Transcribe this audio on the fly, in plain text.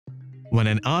When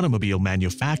an automobile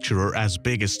manufacturer as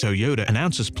big as Toyota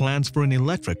announces plans for an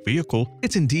electric vehicle,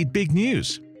 it's indeed big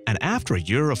news. And after a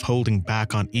year of holding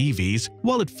back on EVs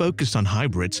while it focused on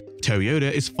hybrids,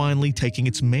 Toyota is finally taking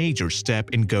its major step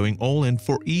in going all in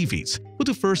for EVs with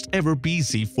the first ever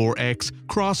BZ4X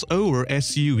crossover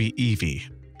SUV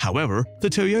EV. However, the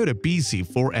Toyota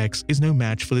BZ4X is no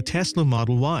match for the Tesla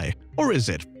Model Y, or is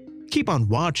it? Keep on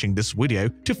watching this video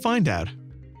to find out.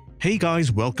 Hey guys,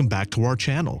 welcome back to our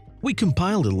channel. We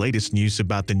compile the latest news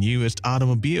about the newest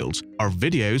automobiles. Our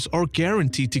videos are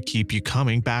guaranteed to keep you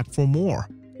coming back for more.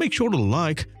 Make sure to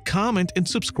like, comment and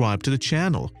subscribe to the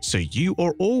channel so you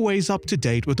are always up to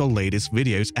date with our latest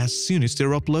videos as soon as they're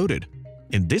uploaded.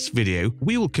 In this video,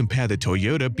 we will compare the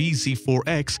Toyota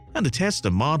BZ4X and the Tesla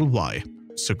Model Y.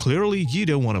 So clearly you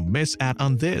don't want to miss out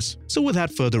on this. So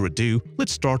without further ado,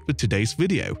 let's start with today's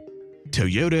video.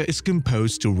 Toyota is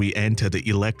composed to re-enter the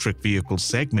electric vehicle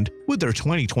segment with their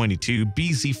 2022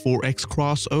 BZ4X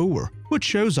crossover, which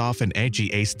shows off an edgy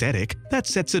aesthetic that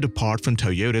sets it apart from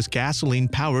Toyota's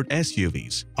gasoline-powered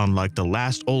SUVs. Unlike the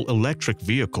last all-electric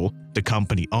vehicle the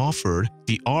company offered,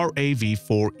 the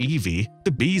RAV4 EV,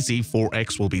 the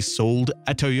BZ4X will be sold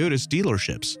at Toyota's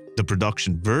dealerships. The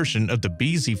production version of the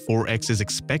BZ4X is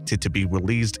expected to be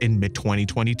released in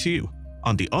mid-2022.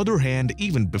 On the other hand,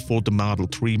 even before the Model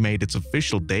 3 made its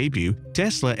official debut,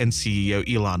 Tesla and CEO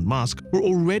Elon Musk were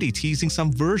already teasing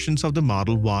some versions of the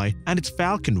Model Y and its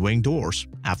Falcon Wing doors.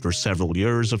 After several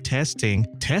years of testing,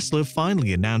 Tesla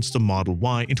finally announced the Model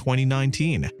Y in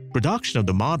 2019. Production of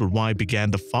the Model Y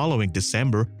began the following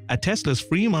December at Tesla's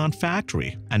Fremont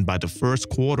factory, and by the first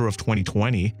quarter of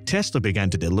 2020, Tesla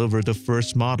began to deliver the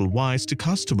first Model Ys to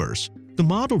customers. The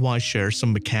Model Y shares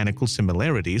some mechanical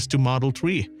similarities to Model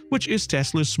 3, which is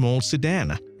Tesla's small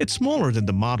sedan. It's smaller than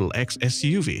the Model X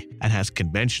SUV and has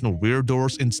conventional rear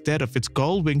doors instead of its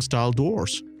gullwing-style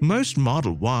doors. Most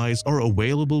Model Ys are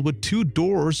available with 2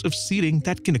 doors of seating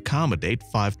that can accommodate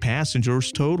 5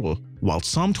 passengers total, while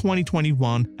some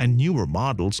 2021 and newer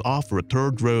models offer a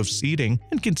 3rd row of seating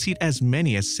and can seat as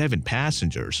many as 7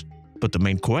 passengers. But the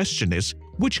main question is,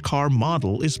 which car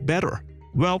model is better?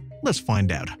 Well, let's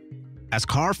find out. As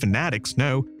car fanatics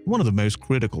know, one of the most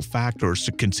critical factors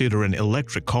to consider an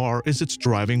electric car is its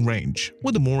driving range.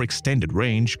 With a more extended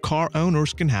range, car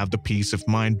owners can have the peace of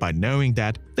mind by knowing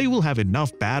that they will have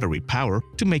enough battery power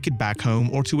to make it back home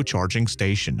or to a charging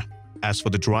station. As for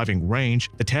the driving range,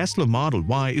 the Tesla Model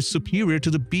Y is superior to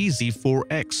the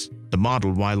BZ4X. The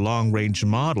Model Y long-range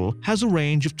model has a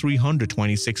range of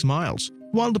 326 miles,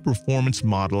 while the performance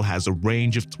model has a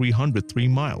range of 303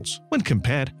 miles. When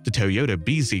compared, the Toyota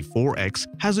BZ4X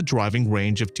has a driving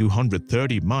range of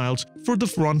 230 miles for the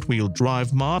front-wheel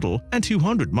drive model and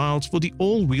 200 miles for the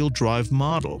all-wheel drive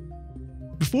model.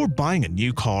 Before buying a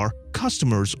new car,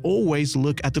 customers always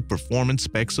look at the performance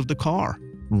specs of the car,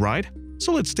 right?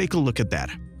 So let's take a look at that.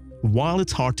 While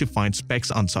it's hard to find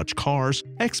specs on such cars,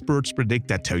 experts predict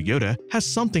that Toyota has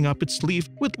something up its sleeve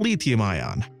with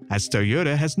lithium-ion. As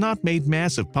Toyota has not made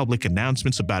massive public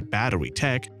announcements about battery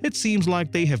tech, it seems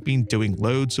like they have been doing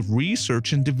loads of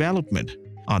research and development.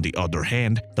 On the other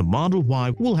hand, the Model Y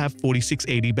will have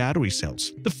 4680 battery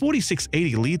cells. The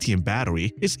 4680 lithium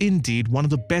battery is indeed one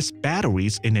of the best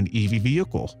batteries in an EV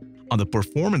vehicle. On the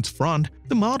performance front,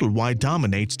 the Model Y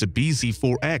dominates the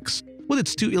BZ4X. With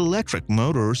its 2 electric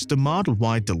motors, the Model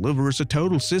Y delivers a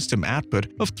total system output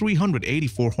of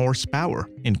 384 horsepower.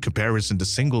 In comparison, the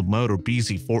single-motor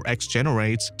BZ4X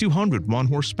generates 201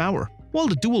 horsepower, while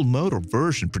the dual-motor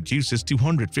version produces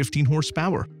 215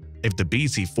 horsepower. If the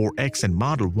BZ4X and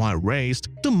Model Y raced,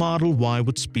 the Model Y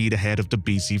would speed ahead of the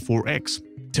BZ4X.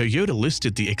 Toyota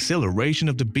listed the acceleration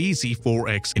of the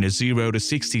BZ4X in a 0 to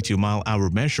 62-mile-hour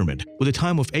measurement, with a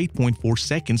time of 8.4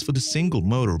 seconds for the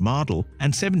single-motor model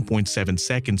and 7.7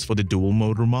 seconds for the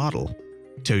dual-motor model.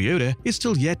 Toyota is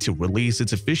still yet to release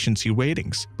its efficiency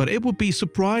ratings, but it would be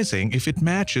surprising if it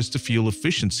matches the fuel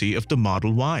efficiency of the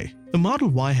Model Y. The Model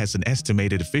Y has an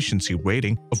estimated efficiency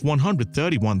rating of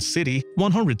 131 city,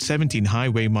 117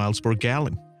 highway miles per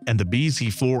gallon. And the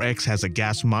BZ4X has a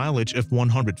gas mileage of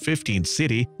 115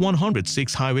 city,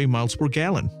 106 highway miles per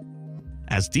gallon.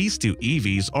 As these 2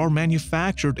 EVs are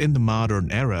manufactured in the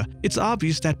modern era, it's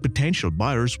obvious that potential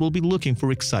buyers will be looking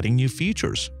for exciting new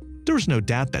features. There is no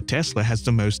doubt that Tesla has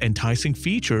the most enticing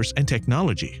features and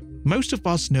technology. Most of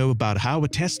us know about how a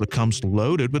Tesla comes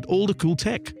loaded with all the cool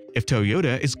tech. If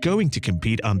Toyota is going to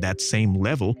compete on that same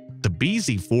level, the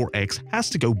BZ4X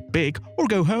has to go big or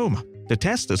go home. The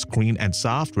Tesla screen and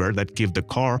software that give the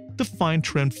car the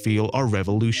fine-trimmed feel are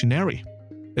revolutionary.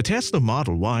 The Tesla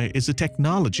Model Y is a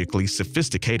technologically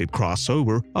sophisticated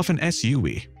crossover of an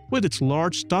SUV. with its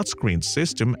large touchscreen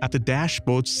system at the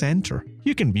dashboard center.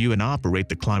 You can view and operate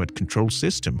the climate control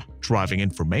system, driving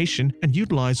information, and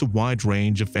utilize a wide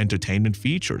range of entertainment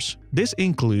features. This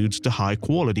includes the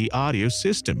high-quality audio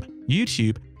system,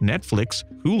 YouTube, Netflix,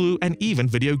 Hulu, and even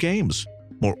video games.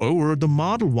 Moreover, the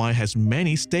Model Y has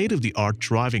many state-of-the-art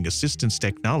driving assistance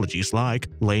technologies like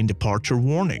lane departure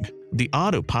warning, the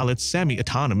autopilot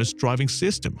semi-autonomous driving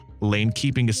system, lane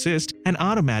keeping assist, and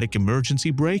automatic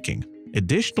emergency braking.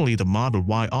 Additionally, the Model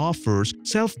Y offers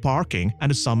self-parking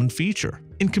and a summon feature.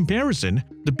 In comparison,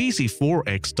 the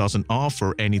BZ4X doesn't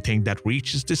offer anything that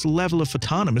reaches this level of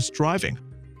autonomous driving.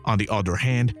 On the other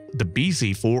hand, the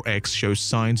BZ4X shows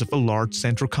signs of a large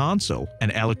center console,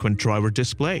 an eloquent driver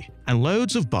display, and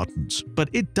loads of buttons, but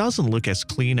it doesn't look as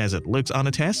clean as it looks on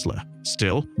a Tesla.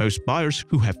 Still, most buyers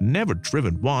who have never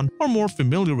driven one are more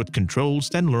familiar with controls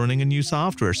than learning a new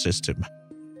software system.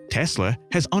 Tesla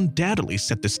has undoubtedly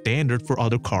set the standard for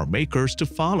other car makers to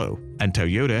follow, and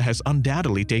Toyota has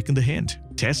undoubtedly taken the hint.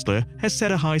 Tesla has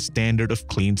set a high standard of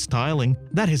clean styling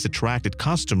that has attracted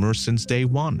customers since day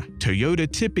one. Toyota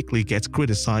typically gets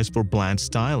criticized for bland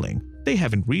styling. They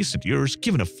have in recent years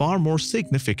given a far more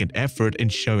significant effort in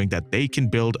showing that they can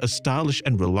build a stylish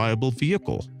and reliable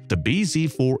vehicle. The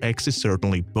BZ4X is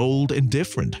certainly bold and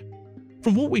different.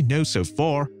 From what we know so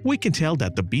far, we can tell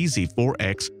that the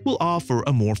BZ4X will offer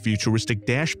a more futuristic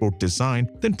dashboard design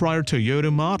than prior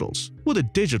Toyota models, with a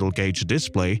digital gauge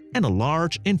display and a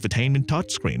large infotainment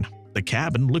touchscreen. The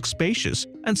cabin looks spacious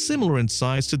and similar in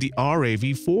size to the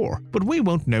RAV4, but we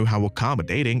won't know how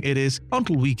accommodating it is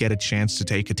until we get a chance to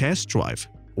take a test drive.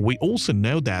 We also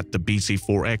know that the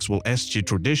BZ4X will eschew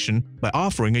tradition by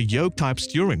offering a yoke-type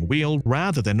steering wheel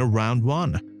rather than a round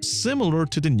one, similar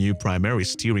to the new primary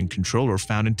steering controller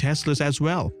found in Teslas as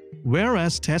well.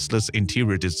 Whereas Tesla's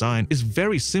interior design is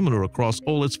very similar across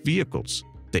all its vehicles,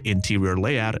 the interior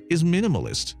layout is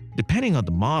minimalist. Depending on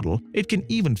the model, it can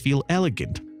even feel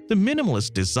elegant. The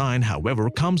minimalist design, however,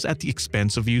 comes at the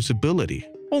expense of usability.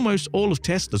 Almost all of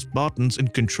Tesla's buttons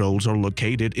and controls are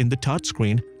located in the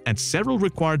touchscreen, and several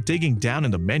require digging down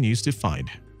in the menus to find.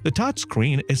 The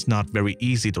touchscreen is not very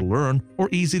easy to learn or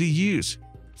easy to use.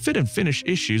 Fit and finish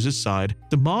issues aside,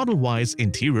 the Model Y's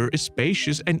interior is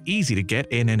spacious and easy to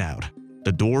get in and out.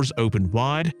 The doors open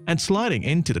wide, and sliding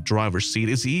into the driver's seat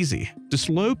is easy. The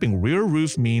sloping rear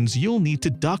roof means you'll need to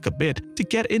duck a bit to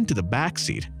get into the back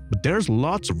seat, but there's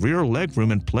lots of rear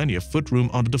legroom and plenty of footroom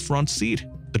under the front seat.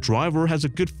 The driver has a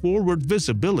good forward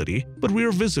visibility, but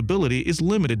rear visibility is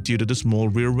limited due to the small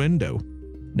rear window.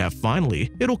 Now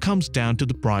finally, it all comes down to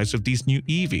the price of these new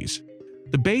EVs.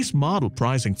 The base model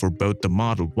pricing for both the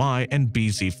Model Y and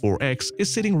BZ4X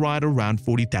is sitting right around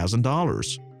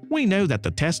 $40,000. We know that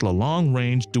the Tesla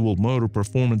long-range dual-motor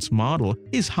performance model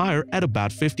is higher at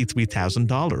about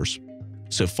 $53,000.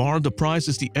 So far, the price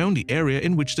is the only area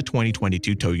in which the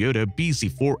 2022 Toyota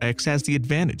BZ4X has the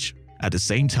advantage. At the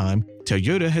same time,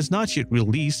 Toyota has not yet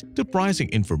released the pricing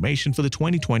information for the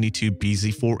 2022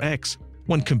 BZ4X.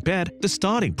 When compared, the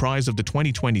starting price of the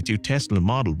 2022 Tesla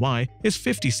Model Y is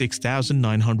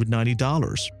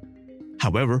 $56,990.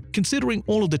 However, considering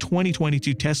all of the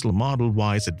 2022 Tesla Model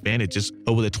Y's advantages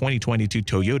over the 2022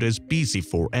 Toyota's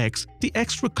BZ4X, the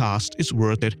extra cost is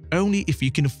worth it only if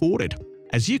you can afford it.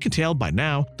 As you can tell by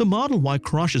now, the Model Y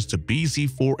crushes the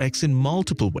BZ4X in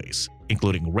multiple ways,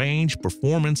 including range,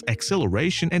 performance,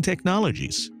 acceleration, and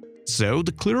technologies. So,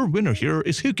 the clear winner here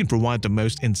is who can provide the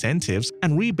most incentives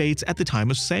and rebates at the time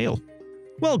of sale.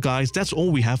 Well guys, that's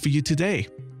all we have for you today.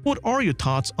 What are your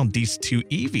thoughts on these two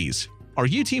EVs? Are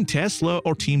you Team Tesla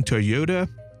or Team Toyota?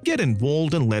 Get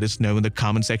involved and let us know in the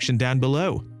comment section down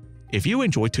below. If you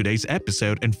enjoyed today's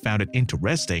episode and found it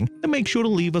interesting, then make sure to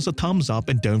leave us a thumbs up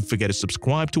and don't forget to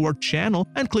subscribe to our channel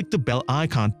and click the bell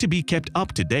icon to be kept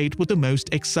up to date with the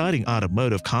most exciting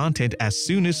automotive content as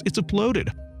soon as it's uploaded.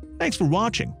 Thanks for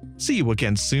watching. See you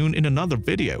again soon in another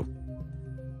video.